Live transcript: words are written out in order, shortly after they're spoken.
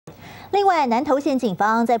另外，南投县警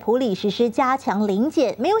方在埔里实施加强临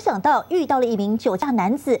检，没有想到遇到了一名酒驾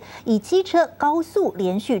男子，以机车高速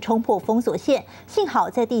连续冲破封锁线，幸好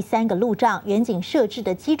在第3个路障，远警设置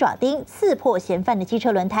的鸡爪钉刺破嫌犯的机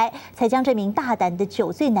车轮胎，才将这名大胆的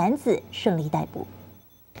酒醉男子顺利逮捕。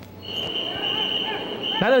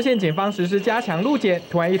 南投县警方实施加强路检，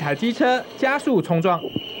突然一台机车加速冲撞，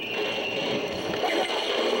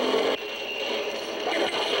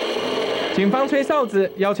警方吹哨子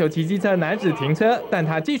要求骑机车男子停车，但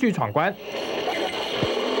他继续闯关。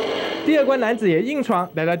第2关男子也硬闯，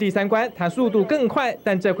来到第3关，他速度更快，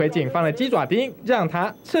但这回警方的鸡爪钉让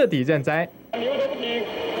他彻底认栽。你为什么不停？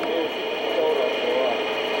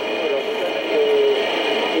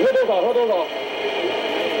你喝多少？喝多少？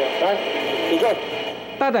来，请坐。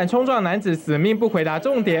 大胆冲撞男子死命不回答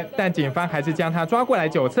重点，但警方还是将他抓过来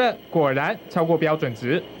酒测，果然超过标准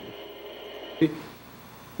值。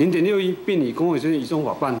0.61，并以公委罪移送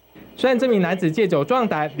法办。虽然这名男子借酒壮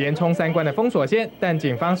胆，连冲3关的封锁线，但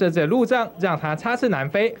警方设置的路障让他插翅难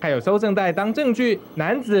飞，还有搜证带当证据，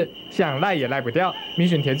男子想赖也赖不掉。民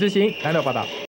选田志兴，南投报道。